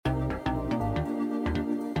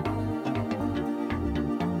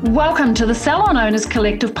Welcome to the Salon Owners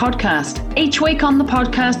Collective podcast. Each week on the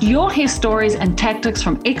podcast, you'll hear stories and tactics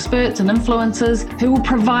from experts and influencers who will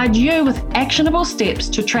provide you with actionable steps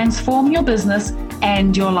to transform your business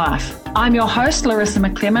and your life. I'm your host, Larissa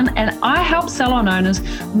McClellan, and I help salon owners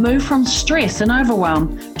move from stress and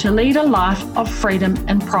overwhelm to lead a life of freedom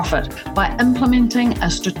and profit by implementing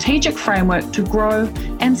a strategic framework to grow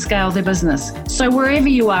and scale their business. So wherever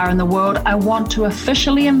you are in the world, I want to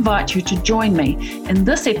officially invite you to join me in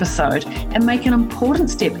this episode and make an important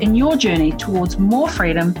step in your journey towards more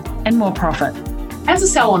freedom and more profit. As a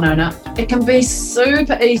salon owner, it can be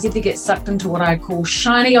super easy to get sucked into what I call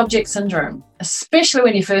shiny object syndrome, especially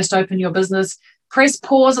when you first open your business. Press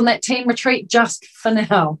pause on that team retreat just for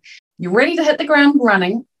now. You're ready to hit the ground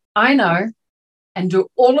running, I know, and do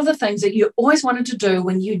all of the things that you always wanted to do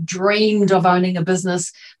when you dreamed of owning a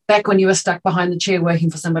business back when you were stuck behind the chair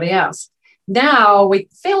working for somebody else. Now we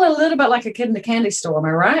feel a little bit like a kid in a candy store, am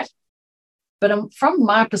I right? But from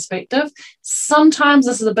my perspective, sometimes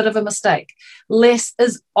this is a bit of a mistake. Less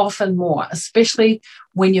is often more, especially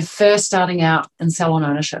when you're first starting out in salon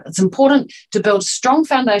ownership. It's important to build strong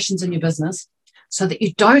foundations in your business so that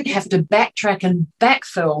you don't have to backtrack and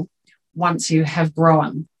backfill once you have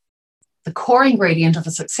grown. The core ingredient of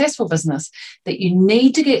a successful business that you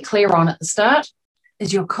need to get clear on at the start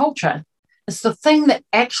is your culture. It's the thing that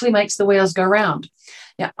actually makes the wheels go round.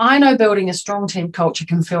 Now, I know building a strong team culture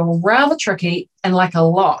can feel rather tricky and like a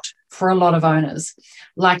lot for a lot of owners.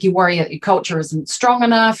 Like you worry that your culture isn't strong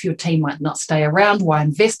enough, your team might not stay around, why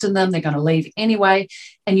invest in them? They're going to leave anyway,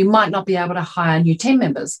 and you might not be able to hire new team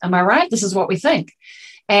members. Am I right? This is what we think.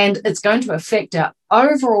 And it's going to affect our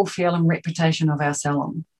overall feel and reputation of our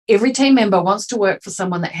salon. Every team member wants to work for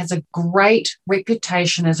someone that has a great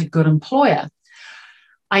reputation as a good employer.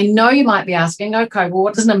 I know you might be asking, okay, well,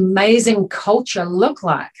 what does an amazing culture look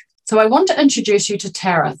like? So I want to introduce you to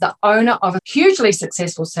Tara, the owner of a hugely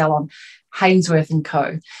successful salon, Hainsworth &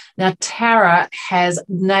 Co. Now, Tara has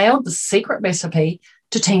nailed the secret recipe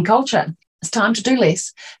to team culture. It's time to do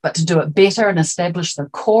less, but to do it better and establish the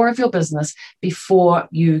core of your business before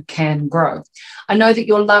you can grow. I know that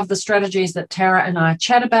you'll love the strategies that Tara and I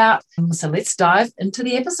chat about. So let's dive into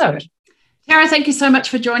the episode. Tara, thank you so much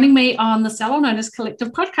for joining me on the Salon Owners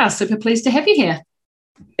Collective podcast. Super pleased to have you here.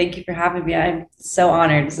 Thank you for having me. I'm so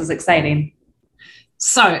honored. This is exciting.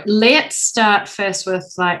 So let's start first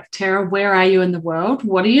with Tara, where are you in the world?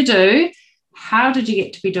 What do you do? How did you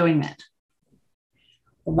get to be doing that?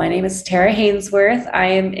 Well, my name is Tara Hainsworth. I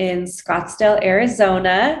am in Scottsdale,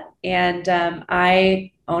 Arizona, and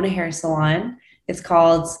I own a hair salon. It's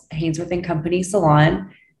called Hainsworth & Company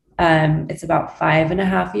Salon. It's about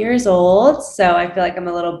 5.5 years old. So I feel like I'm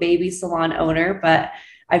a little baby salon owner, but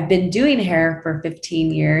I've been doing hair for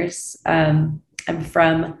 15 years. I'm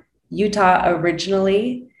from Utah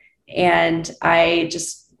originally, and I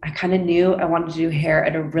kind of knew I wanted to do hair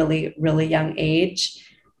at a really, really young age.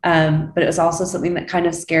 But it was also something that kind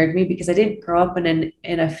of scared me because I didn't grow up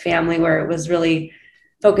in a family where it was really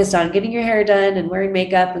focused on getting your hair done and wearing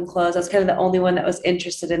makeup and clothes. I was kind of the only one that was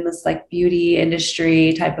interested in this beauty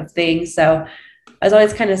industry type of thing. So I was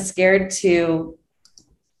always kind of scared to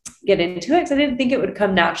get into it because I didn't think it would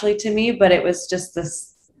come naturally to me, but it was just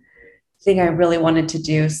this thing I really wanted to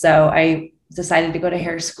do. So I decided to go to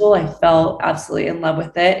hair school. I fell absolutely in love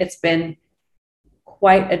with it. It's been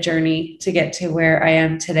quite a journey to get to where I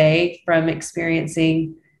am today, from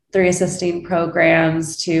experiencing 3 assisting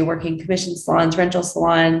programs to working commission salons, rental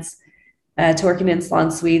salons, to working in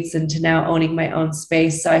salon suites, and to now owning my own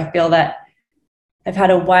space. So I feel that I've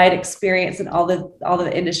had a wide experience in all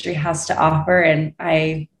the industry has to offer. And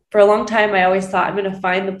for a long time, I always thought I'm going to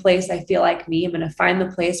find the place I feel like me. I'm going to find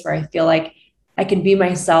the place where I feel like I can be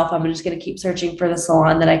myself. I'm just going to keep searching for the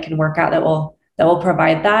salon that I can work at that will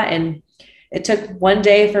provide that. And it took one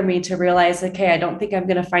day for me to realize, okay, I don't think I'm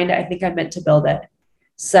going to find it. I think I'm meant to build it.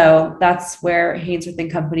 So that's where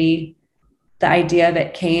Hainsworth & Company, the idea of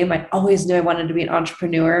it came. I always knew I wanted to be an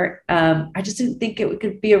entrepreneur. I just didn't think it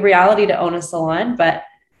could be a reality to own a salon, but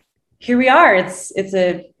here we are. It's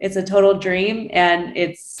a total dream, and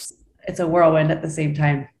it's a whirlwind at the same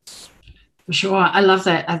time. For sure. I love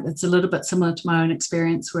that. It's a little bit similar to my own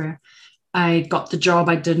experience where I got the job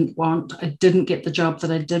I didn't want. I didn't get the job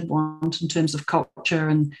that I did want in terms of culture,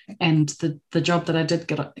 and the job that I did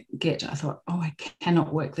get, I thought, oh, I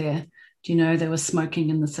cannot work there. Do you know, they were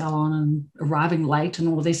smoking in the salon and arriving late and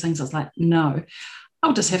all of these things. I was like, no,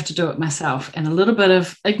 I'll just have to do it myself. And a little bit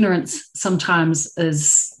of ignorance sometimes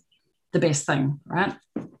is the best thing, right?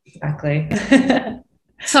 Exactly.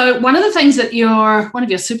 So one of the things that one of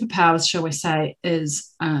your superpowers, shall we say,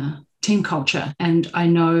 is team culture. And I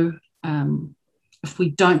know if we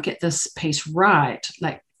don't get this piece right,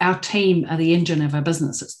 like our team are the engine of our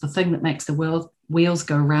business. It's the thing that makes the wheels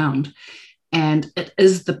go round. And it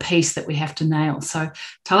is the piece that we have to nail. So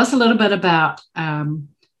tell us a little bit about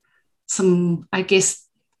some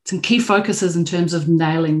key focuses in terms of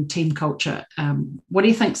nailing team culture. What do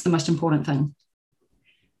you think is the most important thing?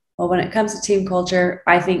 Well, when it comes to team culture,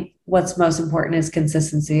 I think what's most important is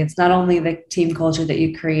consistency. It's not only the team culture that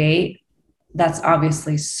you create, that's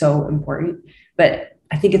obviously so important, but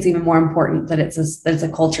I think it's even more important that it's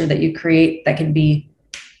a culture that you create that can be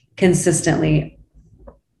consistently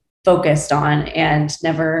focused on and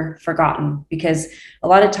never forgotten. Because a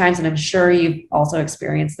lot of times, and I'm sure you've also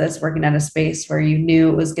experienced this working at a space where you knew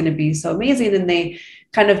it was going to be so amazing and they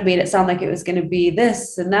kind of made it sound like it was going to be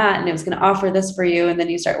this and that and it was going to offer this for you, and then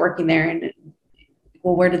you start working there and,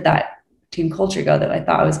 well, where did that team culture go that I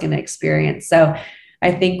thought I was going to experience? So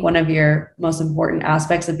I think one of your most important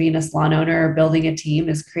aspects of being a salon owner or building a team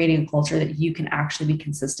is creating a culture that you can actually be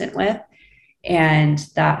consistent with and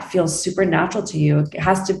that feels supernatural to you. It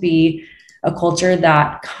has to be a culture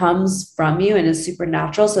that comes from you and is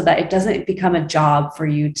supernatural so that it doesn't become a job for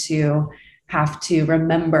you to have to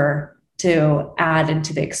remember to add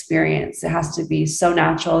into the experience. It has to be so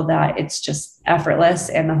natural that it's just effortless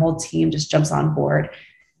and the whole team just jumps on board.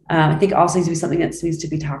 I think it also needs to be something that needs to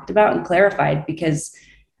be talked about and clarified, because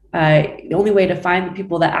the only way to find the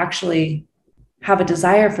people that actually have a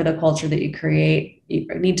desire for the culture that you create, you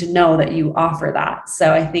need to know that you offer that.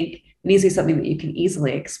 So I think it needs to be something that you can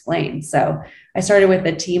easily explain. So I started with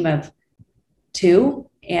a team of 2,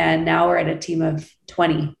 and now we're at a team of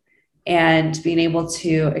 20. And being able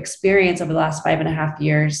to experience over the last 5.5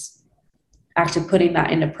 years, actually putting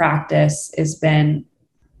that into practice has been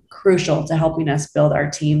crucial to helping us build our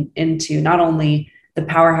team into not only the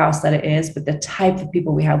powerhouse that it is, but the type of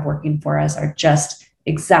people we have working for us are just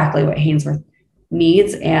exactly what Hainsworth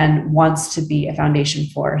needs and wants to be a foundation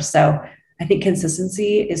for. So I think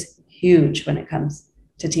consistency is huge when it comes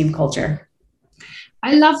to team culture.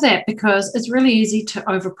 I love that, because it's really easy to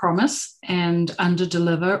overpromise and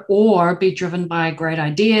underdeliver, or be driven by great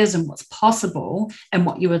ideas and what's possible and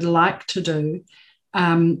what you would like to do.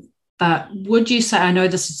 But would you say, I know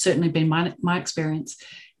this has certainly been my experience,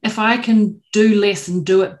 if I can do less and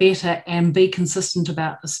do it better and be consistent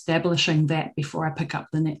about establishing that before I pick up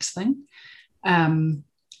the next thing,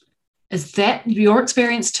 is that your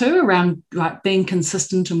experience too, around like being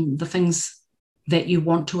consistent in the things that you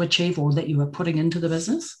want to achieve or that you are putting into the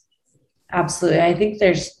business? Absolutely. I think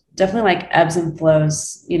there's definitely like ebbs and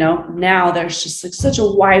flows. Now there's just like such a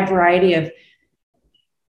wide variety of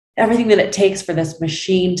everything that it takes for this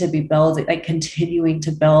machine to be built, like continuing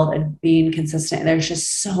to build and being consistent. There's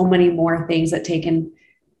just so many more things that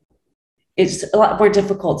it's a lot more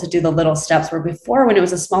difficult to do the little steps, where before, when it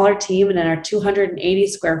was a smaller team and in our 280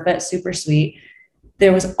 square foot super suite,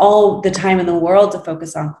 there was all the time in the world to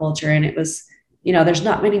focus on culture. And it was, there's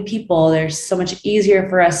not many people. There's so much easier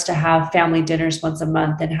for us to have family dinners once a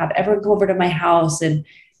month and have everyone go over to my house and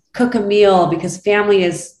cook a meal, because family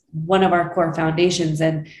is one of our core foundations.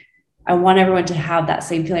 And I want everyone to have that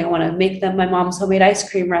same feeling. I want to make them my mom's homemade ice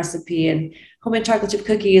cream recipe and homemade chocolate chip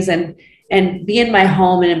cookies and be in my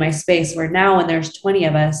home and in my space, where now when there's 20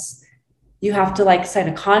 of us, you have to like sign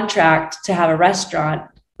a contract to have a restaurant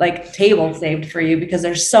like table saved for you because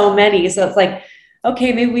there's so many. So it's like,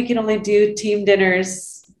 okay, maybe we can only do team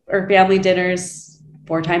dinners or family dinners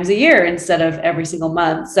 4 times a year instead of every single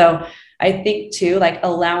month. So I think too, like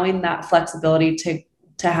allowing that flexibility to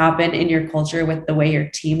happen in your culture with the way your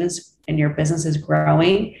team is and your business is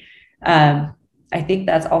growing. I think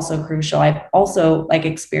that's also crucial. I've also like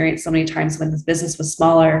experienced so many times when this business was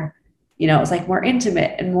smaller, it was like more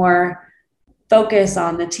intimate and more focus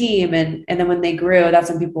on the team. And then when they grew,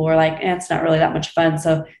 that's when people were like, it's not really that much fun.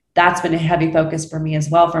 So that's been a heavy focus for me as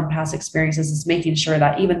well from past experiences, is making sure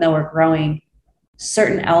that even though we're growing,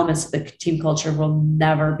 certain elements of the team culture will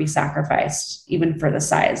never be sacrificed, even for the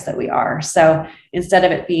size that we are. So instead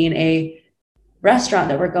of it being a restaurant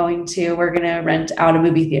that we're going to rent out a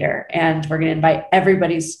movie theater, and we're going to invite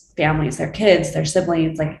everybody's families, their kids, their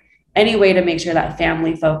siblings, like any way to make sure that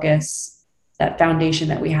family focus, that foundation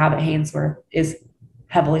that we have at Hainsworth is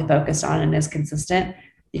heavily focused on and is consistent.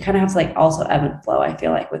 You kind of have to like also ebb and flow, I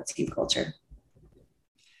feel like, with team culture.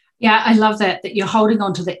 Yeah, I love that you're holding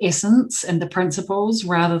on to the essence and the principles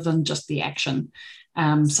rather than just the action.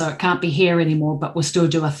 So it can't be here anymore, but we'll still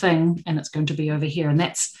do a thing and it's going to be over here. And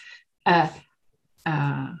that's the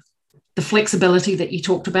flexibility that you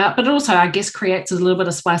talked about, but also, I guess, creates a little bit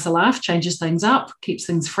of spice of life, changes things up, keeps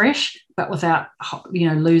things fresh, but without,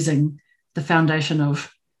 losing the foundation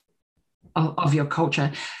of of your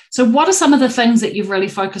culture. So what are some of the things that you've really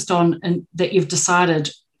focused on and that you've decided,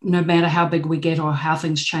 no matter how big we get or how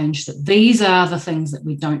things change, that these are the things that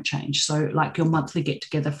we don't change? So like your monthly get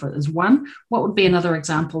together for is one. What would be another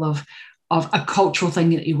example of a cultural thing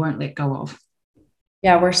that you won't let go of?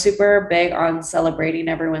 Yeah, we're super big on celebrating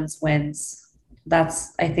everyone's wins.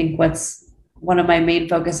 That's, I think, what's one of my main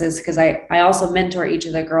focuses, because I also mentor each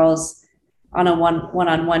of the girls on a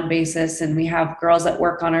one-on-one basis. And we have girls that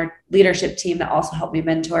work on our leadership team that also help me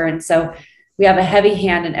mentor. And so we have a heavy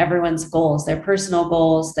hand in everyone's goals, their personal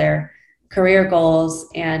goals, their career goals.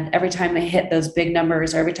 And every time they hit those big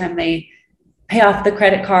numbers, or every time they pay off the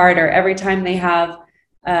credit card, or every time they have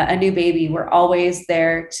a new baby, we're always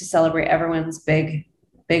there to celebrate everyone's big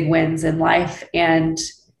wins in life and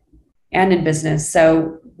in business.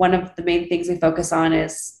 So one of the main things we focus on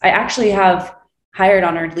is, I actually have hired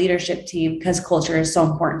on our leadership team, because culture is so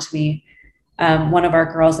important to me. One of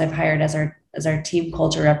our girls I've hired as our team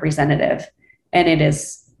culture representative, and it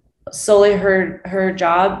is solely her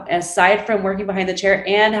job, aside from working behind the chair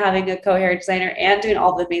and having a co-hair designer and doing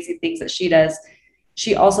all the amazing things that she does.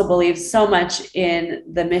 She also believes so much in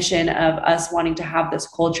the mission of us wanting to have this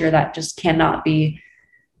culture that just cannot be,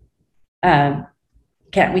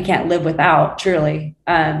 we can't live without, truly.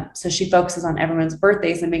 So she focuses on everyone's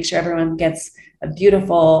birthdays and makes sure everyone gets a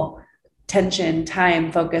beautiful attention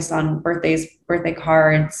time focused on birthdays, birthday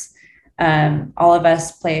cards. All of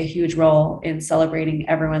us play a huge role in celebrating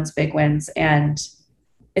everyone's big wins. And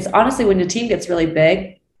it's honestly, when the team gets really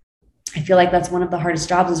big, I feel like that's one of the hardest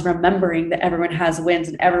jobs, is remembering that everyone has wins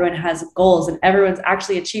and everyone has goals and everyone's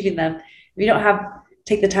actually achieving them. If you don't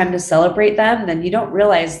take the time to celebrate them, then you don't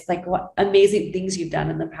realize like what amazing things you've done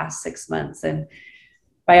in the past 6 months. And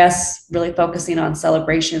by us really focusing on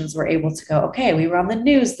celebrations, we're able to go, okay, we were on the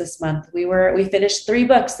news this month. We finished 3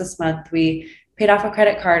 books this month. We paid off a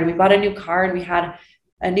credit card. We bought a new car, and we had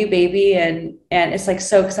a new baby. And it's like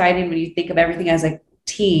so exciting when you think of everything as a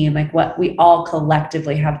team, like what we all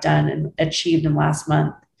collectively have done and achieved in last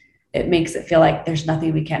month. It makes it feel like there's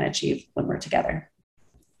nothing we can't achieve when we're together.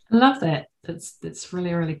 I love that. That's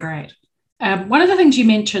really, really great. One of the things you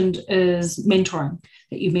mentioned is mentoring,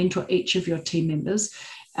 that you mentor each of your team members.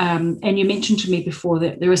 And you mentioned to me before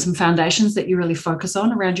that there are some foundations that you really focus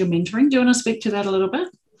on around your mentoring. Do you want to speak to that a little bit?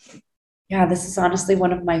 Yeah, this is honestly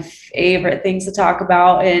one of my favorite things to talk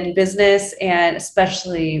about in business, and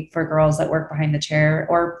especially for girls that work behind the chair,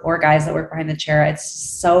 or guys that work behind the chair. It's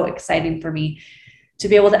so exciting for me to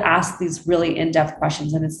be able to ask these really in-depth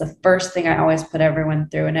questions. And it's the first thing I always put everyone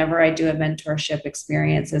through whenever I do a mentorship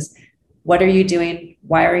experience is, what are you doing?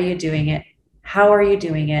 Why are you doing it? How are you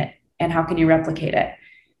doing it? And how can you replicate it?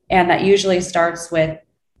 And that usually starts with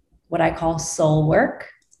what I call soul work.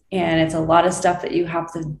 And it's a lot of stuff that you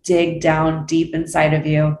have to dig down deep inside of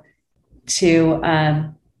you to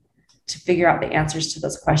figure out the answers to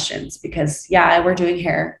those questions. Because yeah, we're doing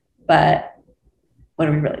hair, but what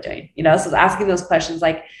are we really doing? So asking those questions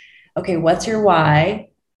like, okay, what's your why?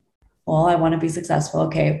 Well, I want to be successful.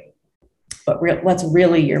 Okay, but what's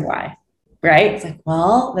really your why? Right? It's like,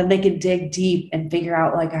 well, then they can dig deep and figure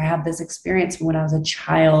out, like, I have this experience from when I was a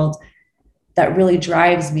child that really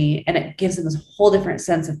drives me, and it gives them this whole different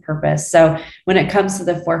sense of purpose. So when it comes to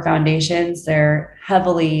the 4 foundations, they're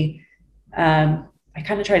heavily, I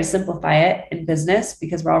kind of try to simplify it in business,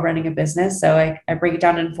 because we're all running a business. So I break it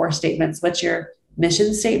down in 4 statements. What's your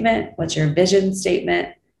mission statement? What's your vision statement?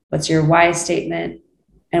 What's your why statement?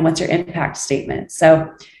 And what's your impact statement?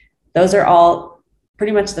 So those are all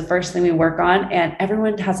pretty much the first thing we work on. And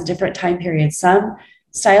everyone has a different time period. Some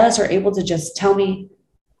stylists are able to just tell me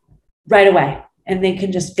right away, and they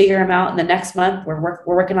can just figure them out. In the next month, we're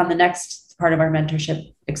working on the next part of our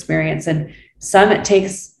mentorship experience. And some, it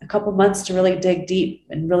takes a couple months to really dig deep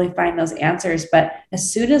and really find those answers. But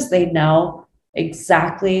as soon as they know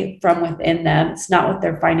exactly from within them, it's not what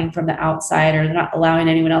they're finding from the outside, or they're not allowing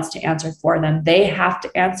anyone else to answer for them. They have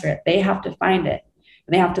to answer it. They have to find it,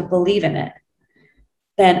 and they have to believe in it.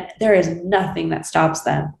 Then there is nothing that stops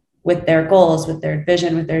them with their goals, with their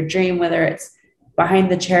vision, with their dream, whether it's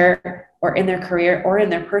behind the chair or in their career or in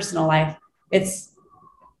their personal life. It's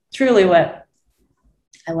truly what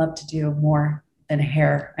I love to do more than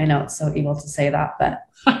hair. I know it's so evil to say that, but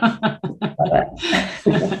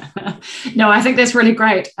no, I think that's really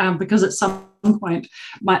great, because at some point,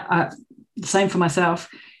 the same for myself,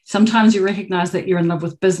 sometimes you recognize that you're in love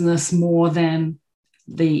with business more than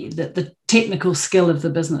the technical skill of the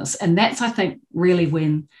business. And that's, I think, really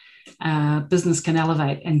when business can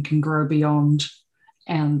elevate and can grow beyond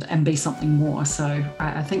and be something more. So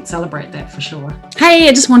I think celebrate that for sure. Hey,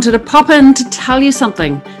 I just wanted to pop in to tell you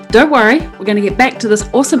something. Don't worry, we're going to get back to this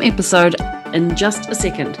awesome episode in just a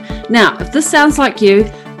second. Now, if this sounds like you,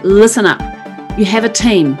 listen up. You have a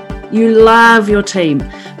team. You love your team,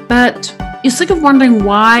 but you're sick of wondering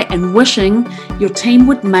why and wishing your team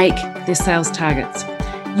would make their sales targets.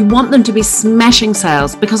 You want them to be smashing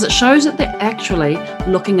sales because it shows that they're actually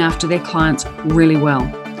looking after their clients really well.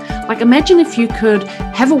 Like, imagine if you could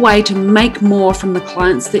have a way to make more from the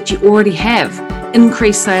clients that you already have,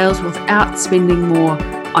 increase sales without spending more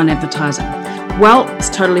on advertising. Well, it's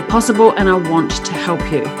totally possible, and I want to help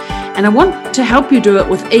you. And I want to help you do it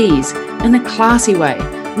with ease, in a classy way.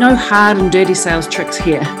 No hard and dirty sales tricks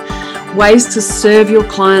here. Ways to serve your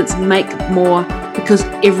clients, make more, because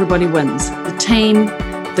everybody wins. The team,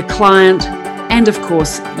 the client, and of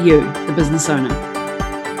course, you, the business owner.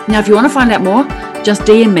 Now, if you want to find out more, just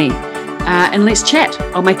DM me and let's chat.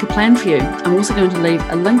 I'll make a plan for you. I'm also going to leave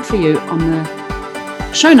a link for you on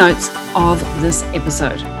the show notes of this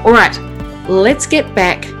episode. All right, let's get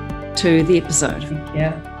back to the episode.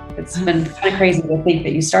 Yeah, it's been kind of crazy to think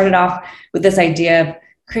that you started off with this idea of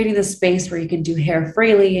creating this space where you can do hair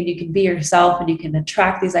freely and you can be yourself and you can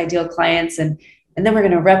attract these ideal clients, and then we're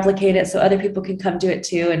going to replicate it so other people can come do it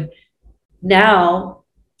too. And now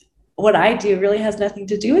what I do really has nothing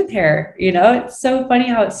to do with hair. You know, it's so funny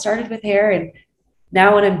how it started with hair, and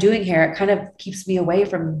now when I'm doing hair, it kind of keeps me away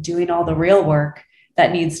from doing all the real work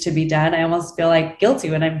that needs to be done. I almost feel like guilty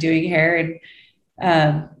when I'm doing hair,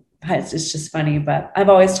 and it's just funny. But I've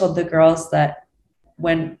always told the girls that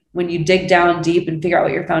when you dig down deep and figure out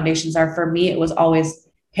what your foundations are, for me, it was always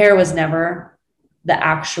hair was never the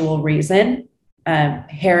actual reason.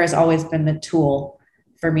 Hair has always been the tool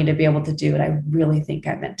for me to be able to do what I really think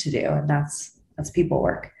I'm meant to do. And that's people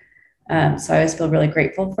work. So I always feel really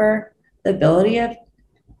grateful for the ability of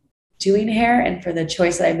doing hair and for the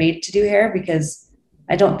choice that I made to do hair, because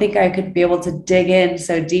I don't think I could be able to dig in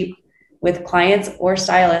so deep with clients or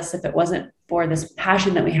stylists if it wasn't for this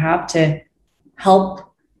passion that we have to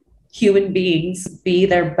help human beings be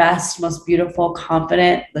their best, most beautiful,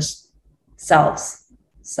 confident selves.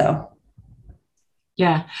 So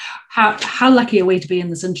yeah, how lucky are we to be in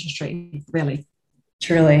this industry, really?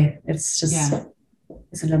 Truly, it's just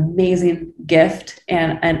it's an amazing gift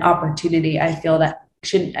and an opportunity. I feel that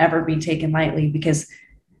shouldn't ever be taken lightly, because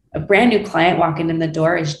a brand new client walking in the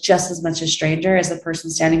door is just as much a stranger as the person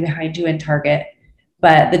standing behind you in Target.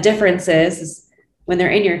 But the difference is when they're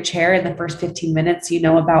in your chair in the first 15 minutes, you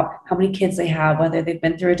know about how many kids they have, whether they've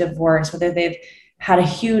been through a divorce, whether they've had a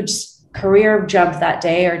huge career jump that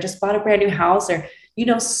day or just bought a brand new house, or you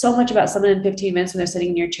know so much about someone in 15 minutes when they're sitting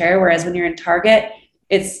in your chair. Whereas when you're in Target,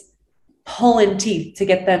 it's pulling teeth to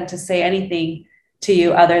get them to say anything to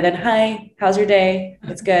you other than, hi, how's your day?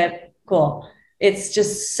 It's good. Cool. It's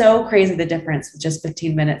just so crazy the difference with just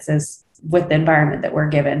 15 minutes is with the environment that we're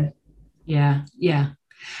given. Yeah. Yeah.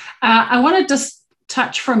 I want to just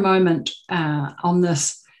touch for a moment on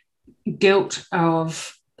this guilt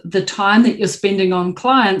of the time that you're spending on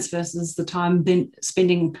clients versus the time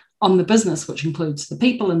spending on the business, which includes the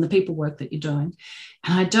people and the people work that you're doing.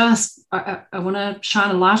 And I want to shine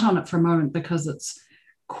a light on it for a moment, because it's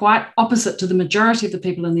quite opposite to the majority of the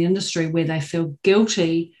people in the industry, where they feel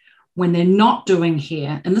guilty when they're not doing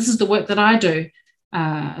hair. And this is the work that I do,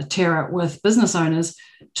 Tara, with business owners,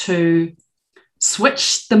 to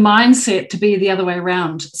switch the mindset to be the other way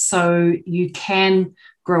around, so you can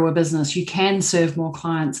grow a business, you can serve more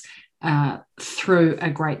clients through a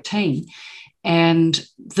great team. And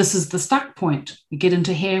this is the stuck point. We get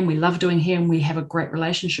into hair and we love doing hair and we have a great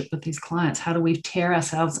relationship with these clients. How do we tear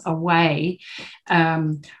ourselves away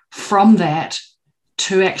from that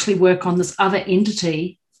to actually work on this other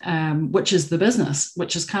entity, which is the business,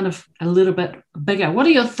 which is kind of a little bit bigger? What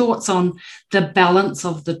are your thoughts on the balance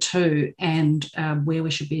of the two and where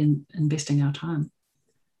we should be investing our time?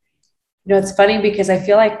 You know, it's funny because I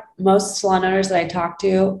feel like most salon owners that I talk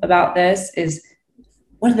to about this is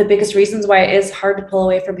one of the biggest reasons why it is hard to pull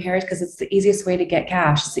away from hair is because it's the easiest way to get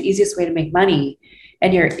cash. It's the easiest way to make money.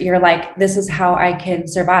 And you're like, this is how I can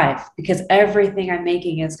survive, because everything I'm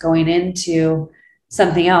making is going into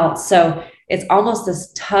something else. So it's almost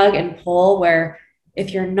this tug and pull where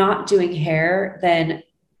if you're not doing hair, then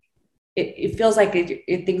it feels like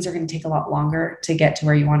things are going to take a lot longer to get to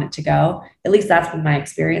where you want it to go. At least that's been my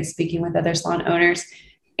experience speaking with other salon owners.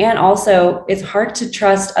 And also, it's hard to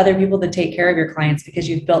trust other people to take care of your clients because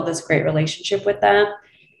you've built this great relationship with them.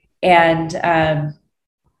 And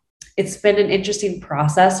it's been an interesting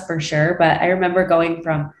process for sure. But I remember going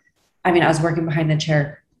from, I was working behind the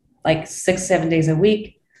chair like 6-7 days a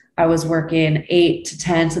week. I was working 8 to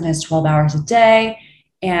 10, sometimes 12 hours a day.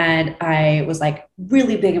 And I was like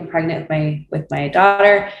really big and pregnant with my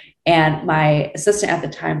daughter. And my assistant at the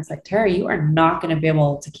time was like, Tara, you are not going to be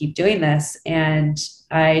able to keep doing this. And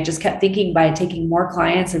I just kept thinking by taking more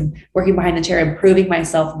clients and working behind the chair, improving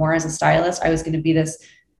myself more as a stylist, I was going to be this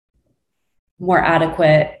more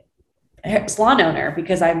adequate salon owner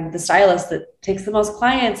because I'm the stylist that takes the most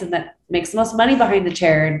clients and that makes the most money behind the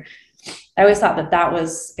chair. And I always thought that that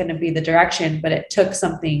was going to be the direction, but it took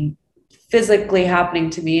something physically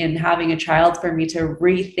happening to me and having a child for me to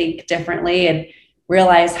rethink differently and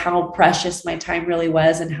realize how precious my time really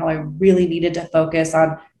was and how I really needed to focus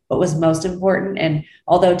on what was most important. And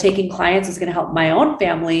although taking clients was going to help my own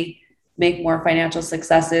family make more financial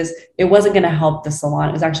successes, it wasn't going to help the salon.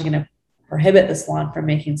 It was actually going to prohibit the salon from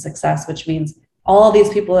making success, which means all these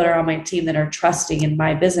people that are on my team that are trusting in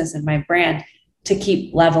my business and my brand to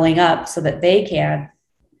keep leveling up so that they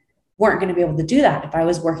weren't going to be able to do that if I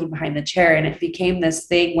was working behind the chair. And it became this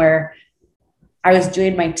thing where I was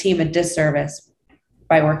doing my team a disservice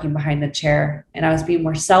by working behind the chair. And I was being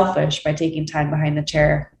more selfish by taking time behind the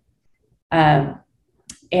chair. And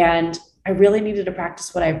I really needed to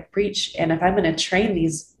practice what I preach. And if I'm going to train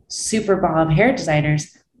these super bomb hair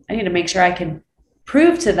designers, I need to make sure I can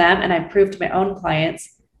prove to them, and I prove to my own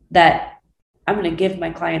clients, that I'm going to give my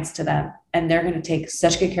clients to them and they're going to take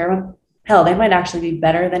such good care of them. Hell, they might actually be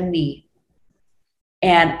better than me.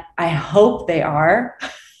 And I hope they are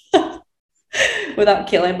without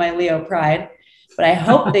killing my Leo pride. But I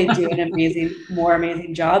hope they do an more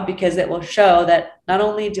amazing job, because it will show that not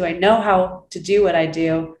only do I know how to do what I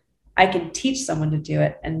do, I can teach someone to do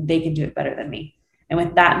it and they can do it better than me. And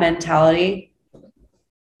with that mentality,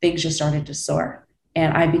 things just started to soar.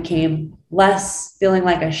 And I became less feeling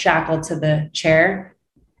like a shackle to the chair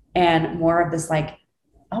and more of this like,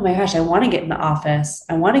 oh my gosh, I want to get in the office.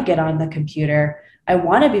 I want to get on the computer. I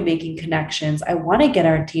want to be making connections. I want to get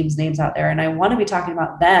our team's names out there, and I want to be talking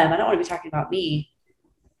about them. I don't want to be talking about me.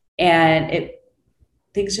 And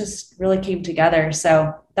things just really came together.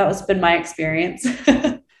 So that was been my experience.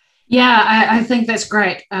 Yeah, I think that's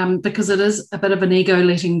great, because it is a bit of an ego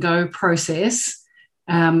letting go process.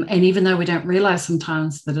 And even though we don't realize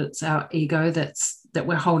sometimes that it's our ego that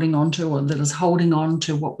we're holding on to, or that is holding on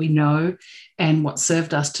to what we know and what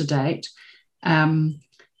served us to date.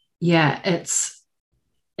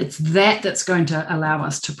 It's that's going to allow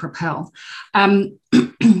us to propel. I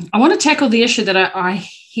want to tackle the issue that I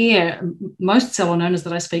hear most salon owners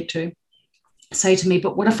that I speak to say to me,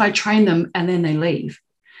 but what if I train them and then they leave?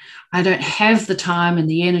 I don't have the time and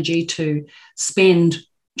the energy to spend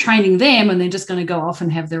training them, and they're just going to go off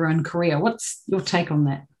and have their own career. What's your take on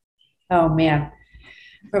that? Oh, man.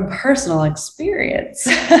 From personal experience,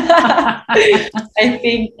 I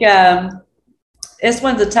think this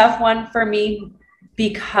one's a tough one for me,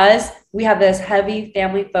 because we have this heavy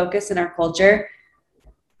family focus in our culture.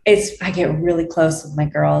 I get really close with my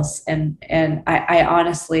girls, and I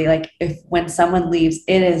honestly, like, when someone leaves,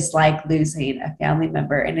 it is like losing a family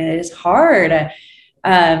member, and it is hard.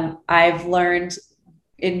 I've learned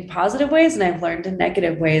in positive ways, and I've learned in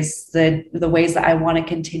negative ways, the ways that I want to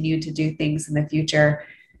continue to do things in the future.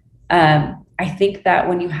 I think that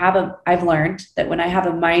I've learned that when I have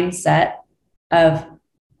a mindset of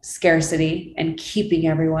scarcity and keeping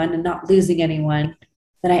everyone and not losing anyone,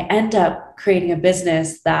 then I end up creating a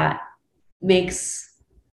business that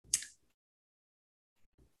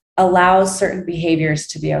allows certain behaviors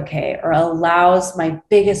to be okay, or allows my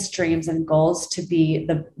biggest dreams and goals to be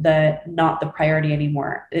not the priority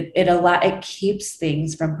anymore. It keeps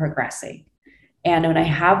things from progressing. And when I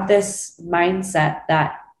have this mindset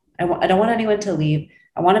that I don't want anyone to leave,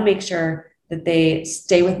 I want to make sure that they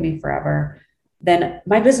stay with me forever, then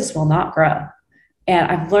my business will not grow. And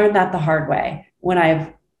I've learned that the hard way. When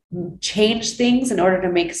I've changed things in order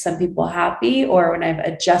to make some people happy, or when I've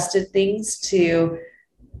adjusted things to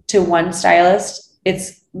one stylist,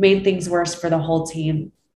 it's made things worse for the whole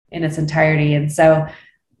team in its entirety. And so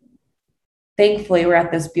thankfully we're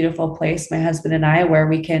at this beautiful place, my husband and I,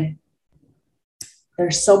 where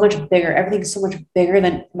there's so much bigger, everything's so much bigger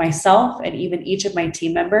than myself and even each of my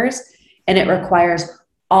team members. And it requires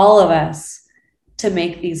all of us to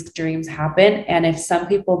make these dreams happen. And if some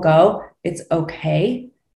people go, it's okay,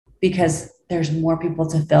 because there's more people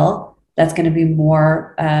to fill. That's going to be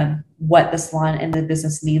more what the salon and the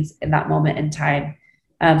business needs in that moment in time.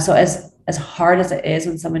 So as hard as it is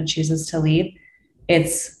when someone chooses to leave,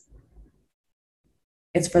 it's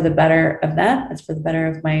for the better of them. It's for the better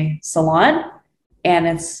of my salon. And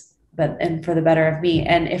it's and for the better of me.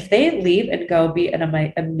 And if they leave and go be an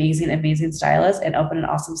amazing stylist and open an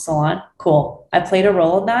awesome salon, cool. I played a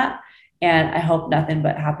role in that. And I hope nothing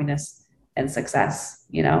but happiness and success.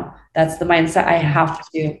 That's the mindset I have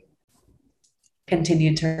to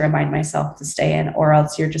continue to remind myself to stay in, or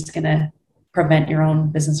else you're just going to prevent your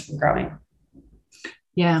own business from growing.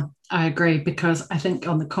 Yeah, I agree, because I think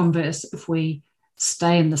on the converse, if we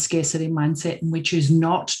stay in the scarcity mindset and we choose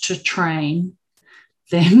not to train,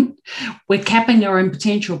 then we're capping our own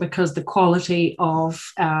potential, because the quality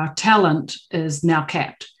of our talent is now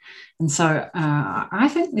capped. And so I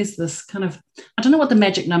think there's this kind of, I don't know what the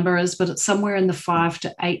magic number is, but it's somewhere in the 5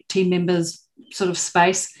 to 8 team members sort of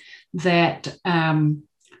space that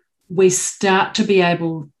we start to be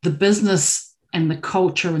able, the business and the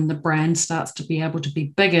culture and the brand starts to be able to be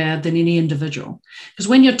bigger than any individual. Because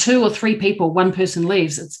when you're 2 or 3 people, one person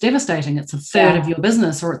leaves, it's devastating. It's a third of your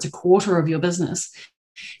business, or it's a quarter of your business.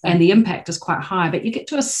 And the impact is quite high. But you get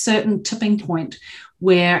to a certain tipping point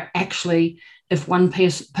where actually, if one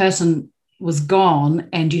person was gone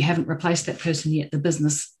and you haven't replaced that person yet, the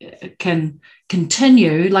business can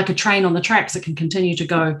continue like a train on the tracks. It can continue to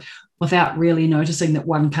go without really noticing that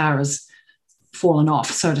one car has fallen off,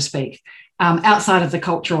 so to speak. Outside of the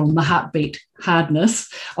cultural and the heartbeat hardness,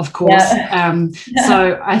 of course.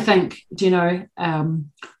 So I think,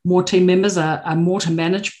 more team members are more to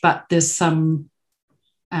manage, but there's some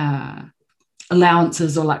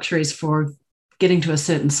allowances or luxuries for getting to a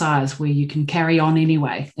certain size where you can carry on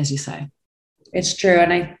anyway, as you say. It's true.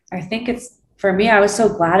 And I think it's, for me, I was so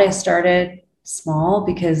glad I started small,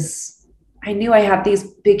 because I knew I had these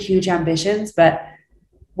big, huge ambitions, but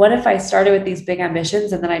what if I started with these big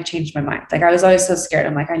ambitions and then I changed my mind? Like, I was always so scared.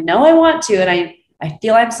 I'm like, I know I want to, and I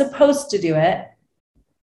feel I'm supposed to do it,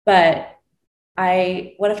 but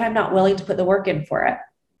what if I'm not willing to put the work in for it?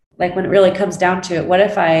 Like, when it really comes down to it, what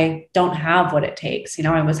if I don't have what it takes?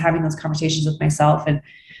 I was having those conversations with myself. And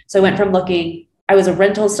so I went from I was a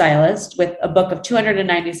rental stylist with a book of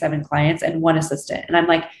 297 clients and 1 assistant. And I'm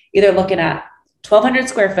like, either looking at 1,200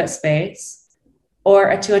 square foot space or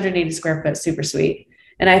a 280 square foot super suite.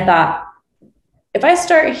 And I thought, if I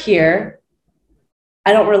start here,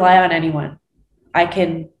 I don't rely on anyone. I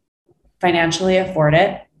can financially afford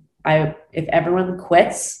it. If everyone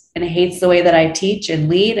quits and hates the way that I teach and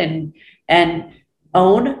lead and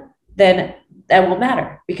own, then that won't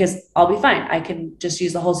matter, because I'll be fine. I can just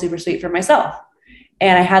use the whole super suite for myself.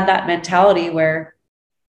 And I had that mentality where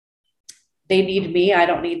they need me, I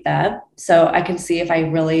don't need them. So I can see if I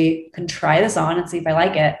really can try this on and see if I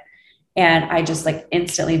like it. And I just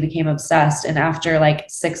instantly became obsessed. And after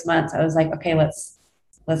 6 months, I was like, okay, let's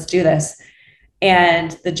do this.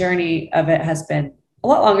 And the journey of it has been a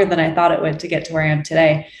lot longer than I thought it would to get to where I am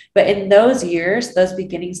today. But in those years, those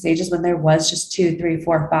beginning stages, when there was just 2, 3,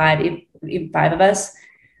 4, 5, even 5 of us,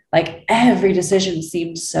 every decision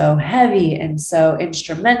seemed so heavy and so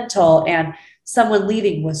instrumental, and someone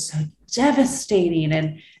leaving was so devastating.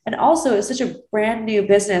 And also, it's such a brand new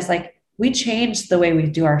business. We changed the way we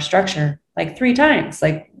do our structure 3 times.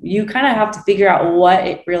 You kind of have to figure out what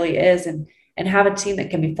it really is and have a team that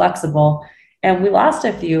can be flexible. And we lost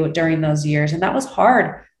a few during those years, and that was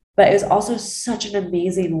hard, but it was also such an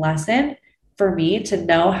amazing lesson for me to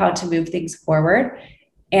know how to move things forward.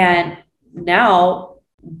 And now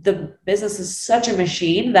the business is such a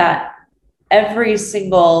machine that every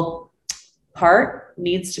single part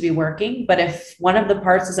needs to be working. But if one of the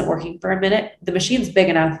parts isn't working for a minute, the machine's big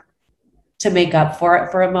enough to make up for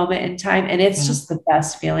it for a moment in time. And it's just the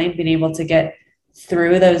best feeling, being able to get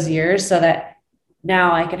through those years, so that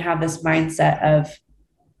now I can have this mindset of,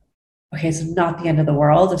 okay, it's not the end of the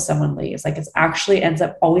world if someone leaves. It actually ends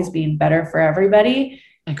up always being better for everybody.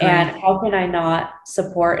 Agreed. And how can I not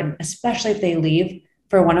support, and especially if they leave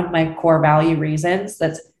for one of my core value reasons,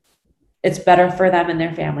 it's better for them and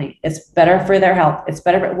their family. It's better for their health. It's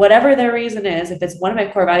better, whatever their reason is. If it's one of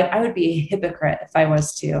my core values, I would be a hypocrite if I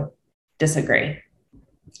was to disagree.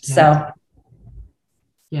 So.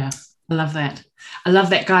 Yeah, I love that. I love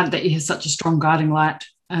that that you have such a strong guiding light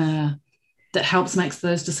that helps make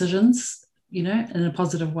those decisions, in a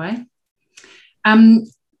positive way.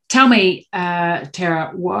 Tell me,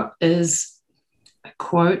 Tara, what is a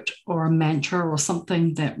quote or a mantra or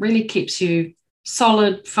something that really keeps you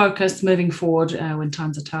solid, focused, moving forward when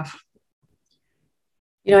times are tough?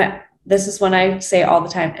 This is one I say all the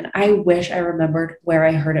time, and I wish I remembered where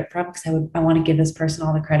I heard it from, because I want to give this person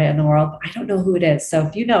all the credit in the world. I don't know who it is. So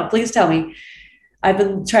if you know, please tell me. I've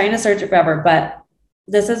been trying to search it forever, but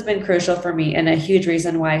this has been crucial for me, and a huge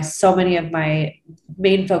reason why so many of my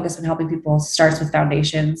main focus in helping people starts with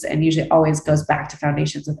foundations, and usually always goes back to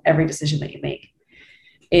foundations with every decision that you make.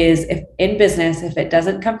 is if in business, if it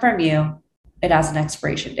doesn't come from you, it has an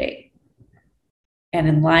expiration date. And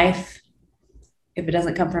in life, if it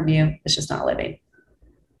doesn't come from you, it's just not living.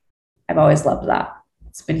 I've always loved that.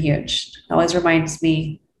 It's been huge. It always reminds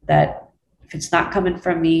me that if it's not coming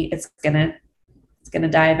from me, it's gonna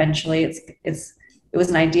die eventually. It was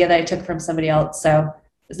an idea that I took from somebody else, so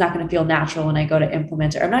it's not going to feel natural when I go to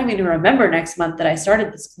implement it. I'm not even going to remember next month that I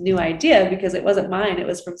started this new idea because it wasn't mine. It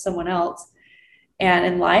was from someone else. And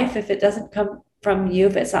in life, if it doesn't come from you,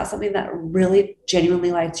 if it's not something that really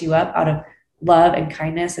genuinely lights you up out of love and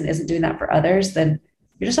kindness and isn't doing that for others, then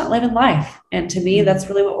you're just not living life. And to me, that's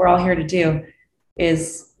really what we're all here to do,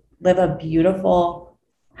 is live a beautiful,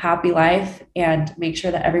 happy life and make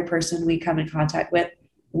sure that every person we come in contact with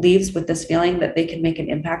leaves with this feeling that they can make an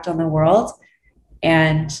impact on the world.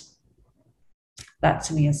 And that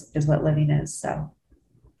to me is what living is. So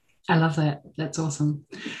I love that. That's awesome.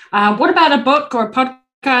 What about a book or a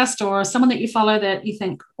podcast or someone that you follow that you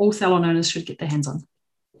think all salon owners should get their hands on?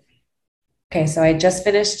 Okay, so I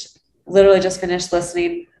literally just finished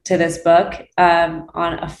listening to this book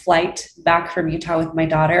on a flight back from Utah with my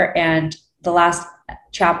daughter. And the last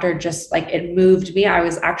chapter just like it moved me. I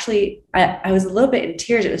was a little bit in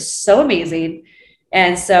tears. It was so amazing.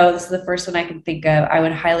 And so this is the first one I can think of. I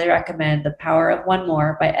would highly recommend The Power of One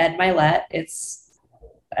More by Ed Mylett. It's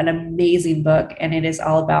an amazing book, and it is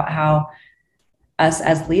all about how us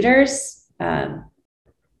as leaders can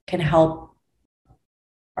help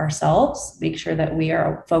ourselves make sure that we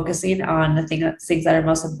are focusing on the things that are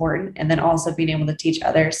most important, and then also being able to teach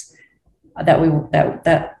others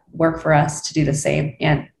that work for us to do the same.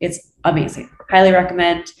 And it's amazing. Highly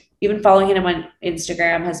recommend. Even following him on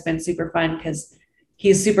Instagram has been super fun because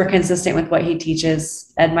he's super consistent with what he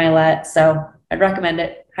teaches, Ed Mylett. So I'd recommend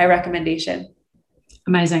it. High recommendation.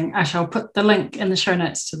 Amazing. I shall put the link in the show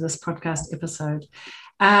notes to this podcast episode.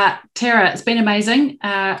 Tara, it's been amazing.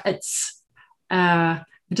 I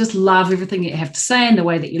just love everything you have to say, and the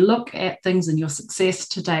way that you look at things, and your success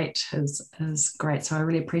to date is great. So I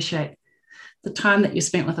really appreciate the time that you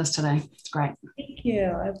spent with us today. It's great. Thank you.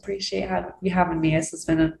 I appreciate you having me. This has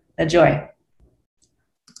been a joy.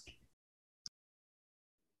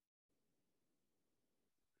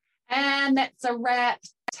 And that's a wrap.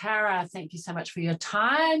 Tara, thank you so much for your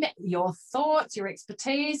time, your thoughts, your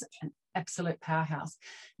expertise, an absolute powerhouse.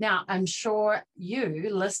 Now, I'm sure you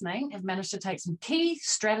listening have managed to take some key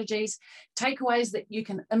strategies, takeaways that you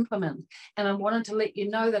can implement. And I wanted to let you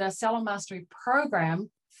know that our Salon Mastery program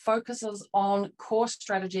focuses on core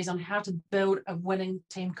strategies on how to build a winning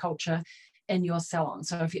team culture in your salon.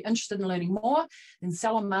 So if you're interested in learning more, then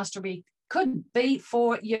Salon Mastery could be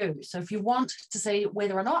for you. So if you want to see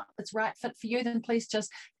whether or not it's right fit for you, then please just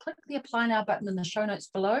click the apply now button in the show notes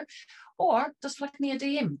below, or just flick me a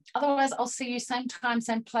DM. Otherwise, I'll see you same time,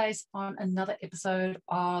 same place on another episode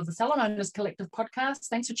of the Salon Owners Collective podcast.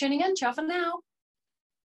 Thanks for tuning in. Ciao for now.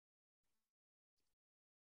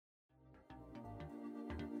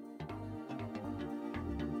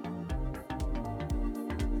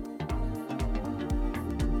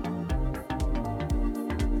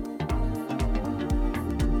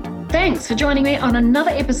 Thanks for joining me on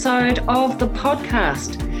another episode of the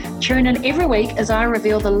podcast. Tune in every week as I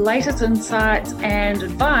reveal the latest insights and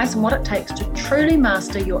advice on what it takes to truly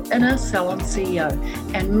master your inner salon CEO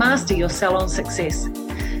and master your salon success.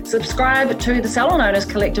 Subscribe to the Salon Owners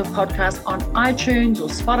Collective podcast on iTunes or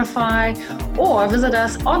Spotify, or visit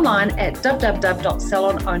us online at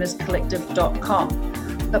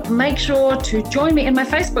www.salonownerscollective.com. But make sure to join me in my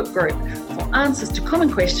Facebook group for answers to common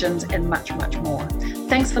questions and much, much more.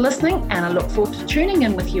 Thanks for listening, and I look forward to tuning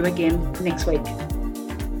in with you again next week.